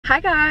Hi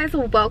guys,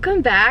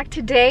 welcome back.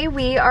 Today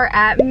we are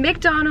at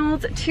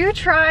McDonald's to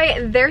try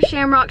their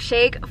Shamrock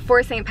Shake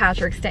for St.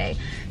 Patrick's Day.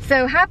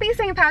 So happy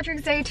St.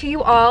 Patrick's Day to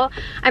you all.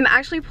 I'm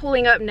actually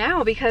pulling up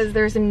now because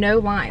there's no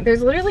line.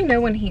 There's literally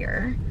no one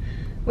here,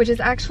 which is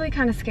actually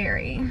kind of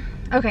scary.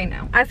 Okay,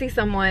 no, I see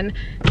someone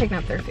picking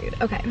up their food.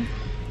 Okay.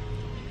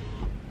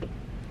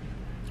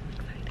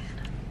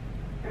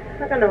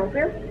 How can I help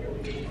you?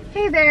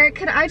 Hey there,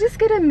 could I just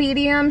get a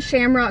medium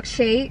Shamrock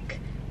Shake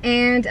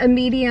and a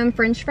medium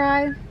French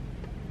fry?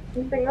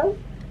 Anything else?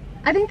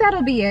 I think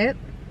that'll be it.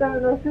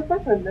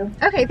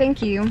 Okay,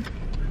 thank you.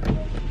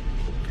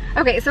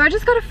 Okay, so I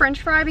just got a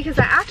French fry because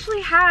I actually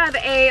had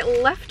a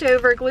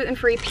leftover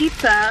gluten-free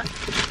pizza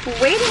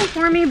waiting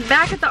for me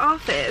back at the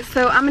office.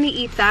 So I'm gonna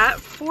eat that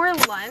for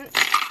lunch.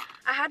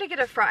 I had to get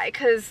a fry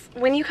because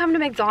when you come to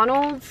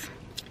McDonald's,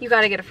 you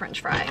gotta get a French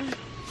fry.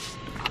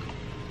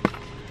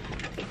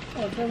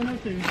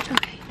 Okay,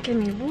 give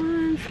me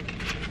one.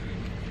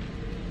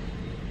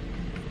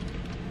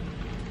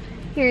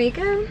 Here you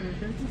go.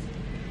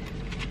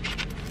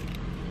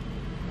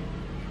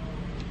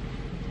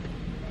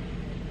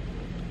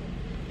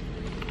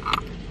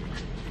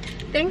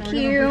 Thank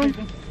you.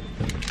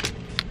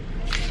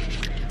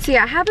 So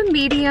yeah, I have a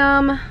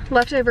medium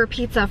leftover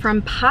pizza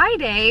from Pi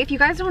Day. If you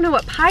guys don't know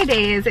what Pi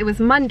Day is, it was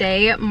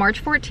Monday,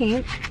 March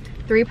 14th,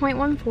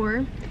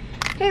 3.14.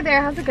 Hey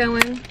there, how's it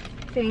going?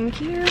 Thank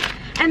you.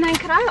 And then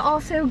could I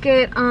also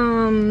get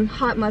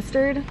hot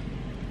mustard?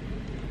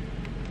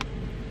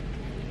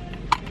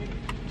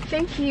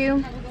 Thank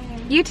you.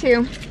 You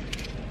too.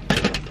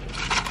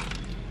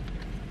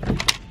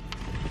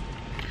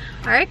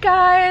 Alright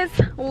guys,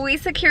 we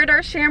secured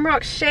our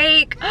Shamrock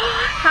Shake.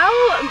 How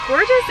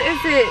gorgeous is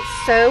it?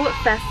 So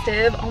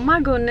festive. Oh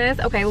my goodness.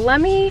 Okay, let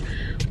me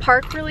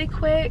park really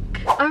quick.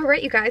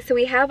 Alright you guys, so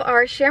we have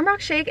our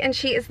Shamrock Shake and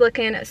she is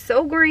looking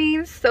so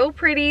green, so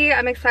pretty.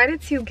 I'm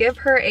excited to give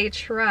her a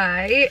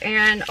try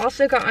and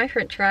also got my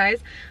french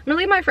fries. I'm gonna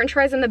leave my french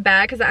fries in the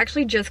bag because I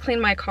actually just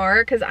cleaned my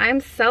car because I'm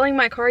selling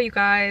my car, you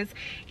guys.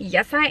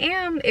 Yes, I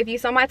am. If you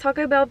saw my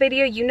Taco Bell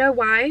video, you know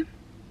why.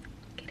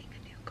 Getting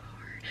a new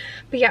car.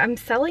 But yeah, I'm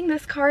selling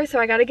this car, so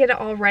I gotta get it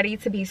all ready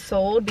to be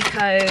sold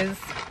because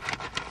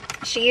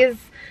she's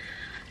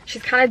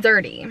kind of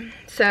dirty.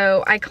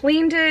 So I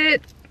cleaned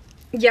it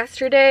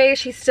yesterday.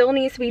 She still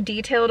needs to be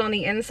detailed on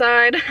the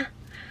inside.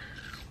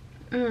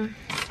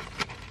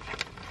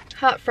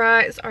 Hot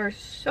fries are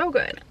so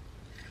good.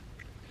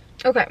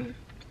 Okay,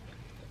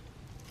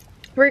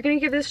 we're gonna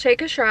give this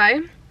shake a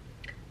try.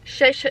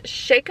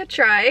 Shake a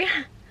try.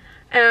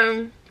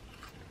 I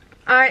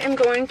am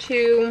going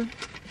to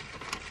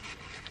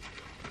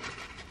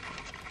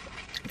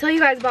tell you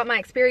guys about my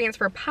experience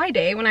for Pi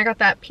Day when I got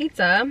that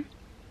pizza.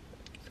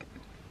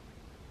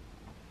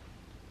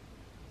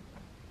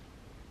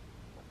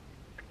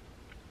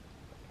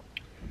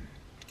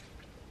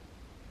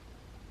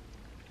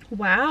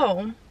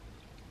 Wow,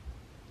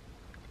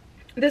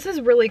 this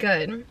is really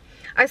good.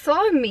 I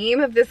saw a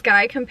meme of this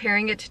guy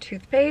comparing it to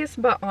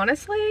toothpaste, but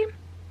honestly,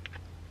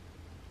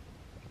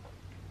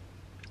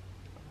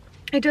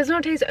 it does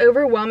not taste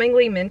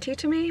overwhelmingly minty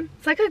to me.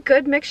 It's like a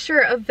good mixture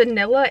of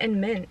vanilla and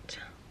mint.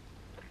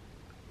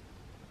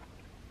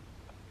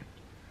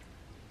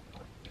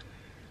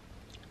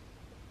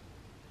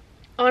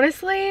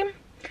 Honestly,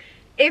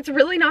 it's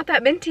really not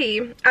that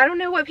minty. I don't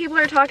know what people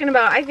are talking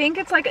about. I think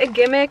it's like a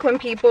gimmick when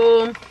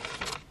people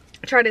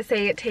try to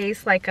say it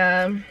tastes like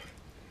a,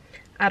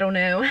 I don't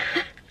know.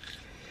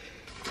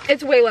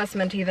 It's way less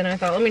minty than I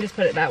thought. Let me just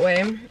put it that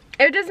way.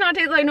 It does not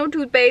taste like no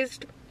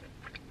toothpaste.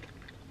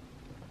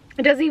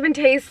 It doesn't even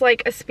taste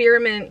like a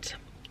spearmint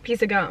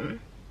piece of gum.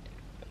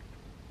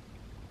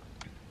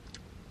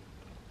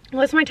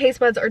 Unless my taste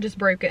buds are just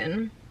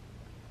broken.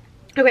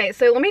 Okay,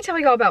 so let me tell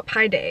you all about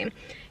Pi Day.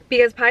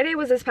 Because Pi Day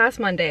was this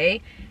past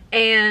Monday,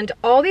 and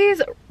all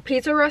these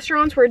pizza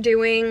restaurants were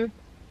doing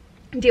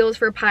deals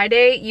for Pi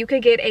Day. You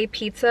could get a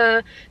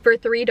pizza for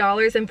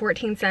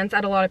 $3.14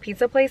 at a lot of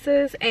pizza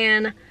places,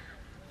 and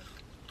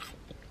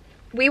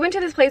we went to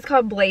this place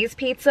called Blaze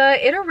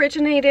Pizza. It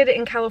originated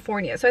in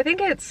California, so I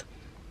think it's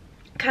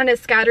kind of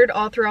scattered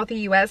all throughout the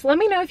US. Let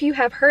me know if you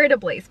have heard of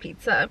Blaze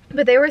Pizza.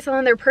 But they were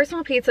selling their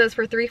personal pizzas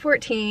for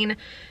 $3.14.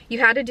 You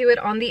had to do it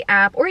on the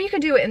app, or you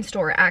could do it in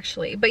store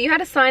actually, but you had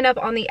to sign up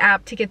on the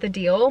app to get the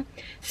deal.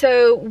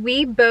 So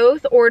we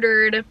both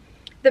ordered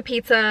the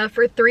pizza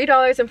for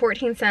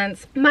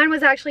 $3.14. Mine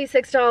was actually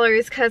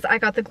 $6 because I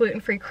got the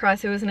gluten-free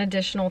crust. It was an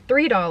additional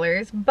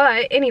 $3.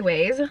 But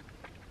anyways,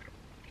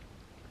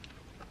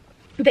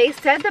 they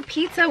said the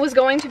pizza was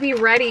going to be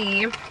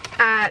ready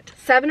at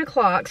 7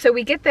 o'clock. So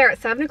we get there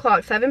at 7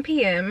 o'clock, 7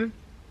 p.m.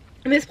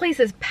 And this place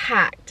is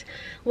packed.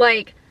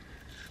 Like,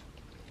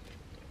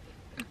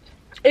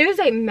 it is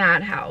a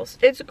madhouse.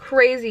 It's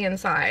crazy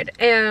inside.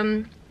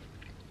 And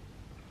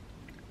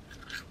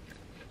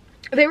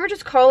they were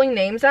just calling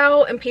names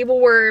out and people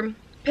were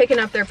picking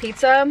up their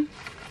pizza.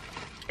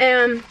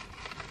 And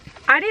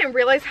I didn't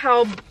realize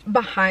how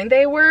behind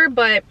they were,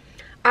 but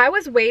I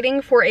was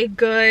waiting for a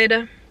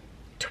good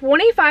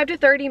 25 to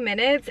 30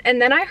 minutes.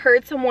 And then I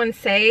heard someone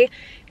say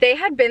they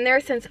had been there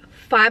since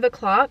 5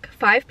 o'clock,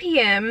 5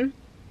 p.m.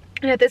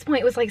 And at this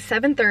point it was like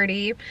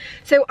 7:30.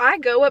 So I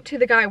go up to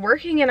the guy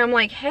working and I'm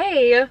like,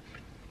 hey,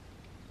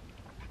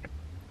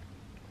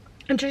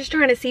 I'm just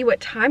trying to see what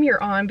time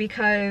you're on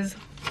because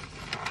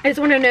I just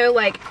want to know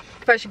like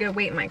if I should go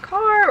wait in my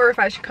car or if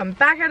I should come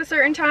back at a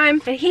certain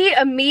time. And he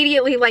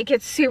immediately like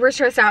gets super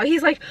stressed out.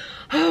 He's like,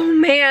 oh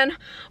man,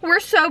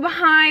 we're so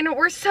behind,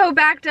 we're so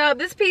backed up.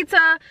 This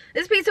pizza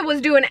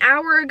was due an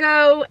hour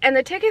ago and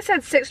the ticket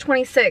said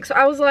 6:26. So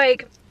I was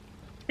like,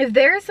 if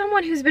there's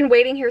someone who's been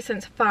waiting here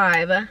since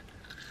 5,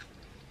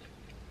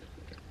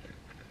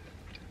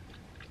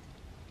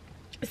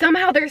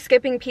 somehow they're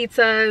skipping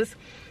pizzas.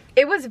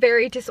 It was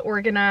very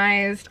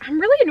disorganized. I'm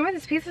really annoyed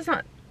this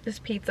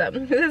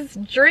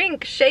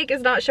drink shake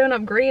is not showing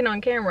up green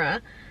on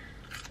camera.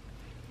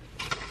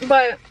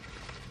 But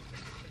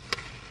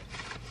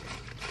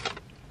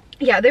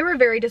yeah, they were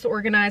very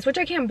disorganized, which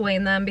I can't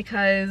blame them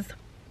because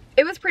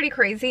it was pretty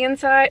crazy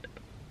inside.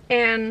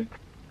 And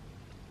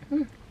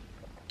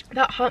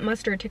that hot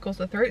mustard tickles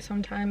the throat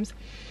sometimes.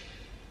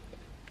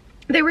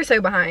 They were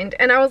so behind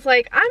and I was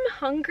like, I'm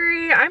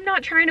hungry. I'm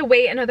not trying to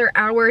wait another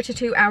hour to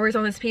 2 hours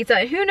on this pizza.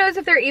 And who knows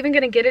if they're even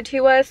gonna get it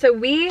to us. So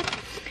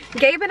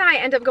Gabe and I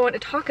end up going to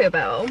Taco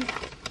Bell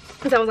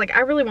because I was like,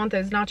 I really want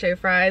those nacho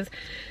fries.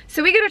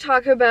 So we go to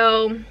Taco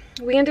Bell.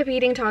 We end up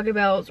eating Taco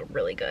Bell. It's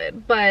really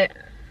good. But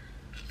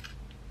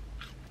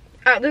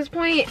at this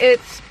point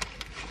it's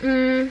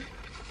a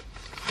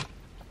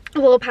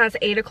little past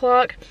 8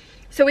 o'clock.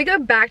 So we go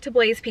back to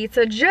Blaze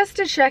Pizza just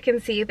to check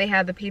and see if they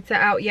had the pizza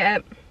out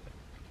yet.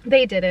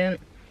 They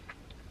didn't.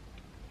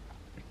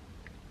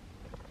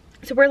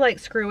 So we're like,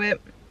 screw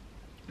it.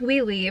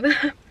 We leave.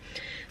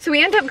 So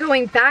we end up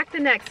going back the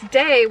next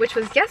day, which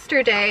was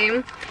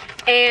yesterday,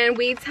 and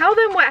we tell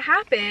them what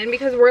happened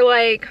because we're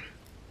like,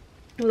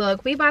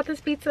 look, we bought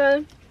this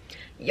pizza.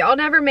 Y'all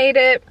never made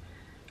it.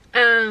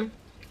 The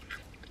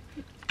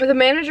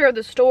manager of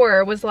the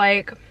store was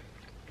like,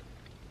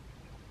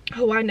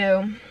 oh, I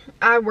know.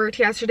 I worked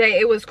yesterday.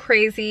 It was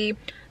crazy.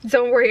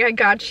 Don't worry, I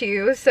got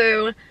you.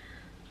 So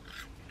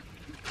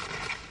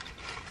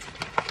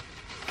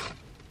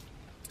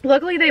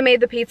luckily they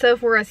made the pizza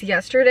for us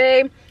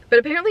yesterday, but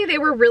apparently they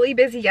were really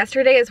busy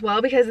yesterday as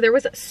well because there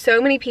was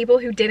so many people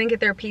who didn't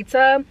get their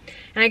pizza,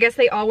 and I guess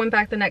they all went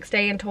back the next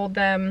day and told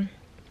them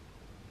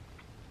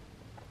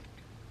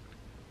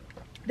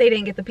they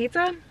didn't get the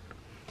pizza.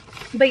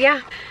 But yeah,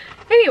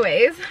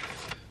 anyways,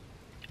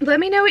 let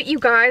me know what you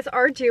guys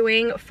are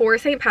doing for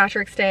St.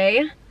 Patrick's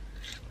Day.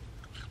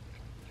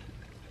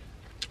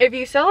 If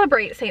you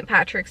celebrate St.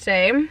 Patrick's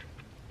Day,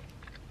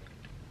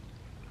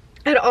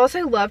 I'd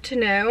also love to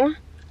know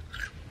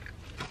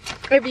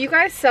if you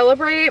guys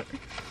celebrate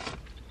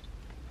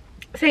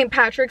St.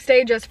 Patrick's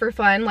Day just for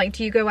fun. Like,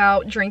 do you go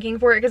out drinking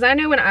for it? Because I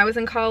know when I was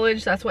in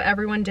college, that's what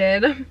everyone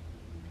did.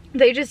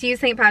 They just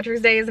used St.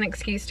 Patrick's Day as an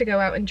excuse to go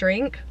out and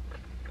drink.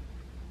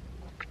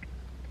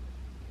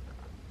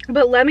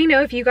 But let me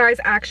know if you guys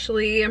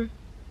actually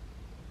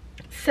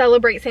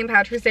celebrate St.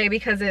 Patrick's Day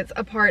because it's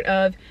a part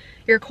of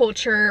your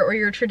culture or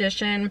your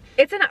tradition.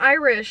 It's an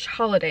Irish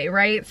holiday,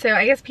 right? So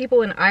I guess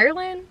people in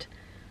Ireland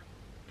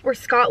or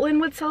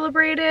Scotland would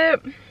celebrate it.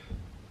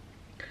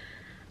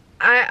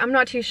 I'm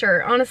not too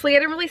sure. Honestly, I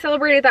didn't really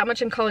celebrate it that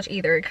much in college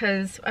either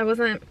because I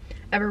wasn't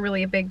ever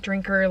really a big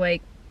drinker,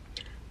 like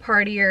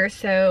partier,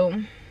 so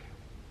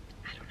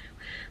I don't know.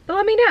 But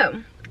let me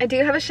know. I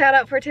do have a shout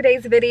out for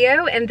today's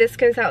video, and this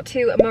goes out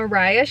to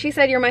Mariah. She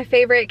said, you're my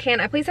favorite.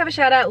 Can I please have a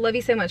shout out? Love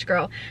you so much,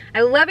 girl.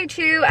 I love you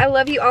too. I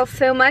love you all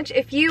so much.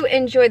 If you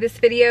enjoyed this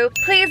video,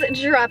 please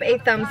drop a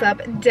thumbs up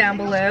down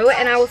below,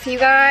 and I will see you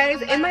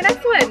guys in my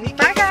next one.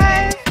 Bye,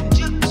 guys.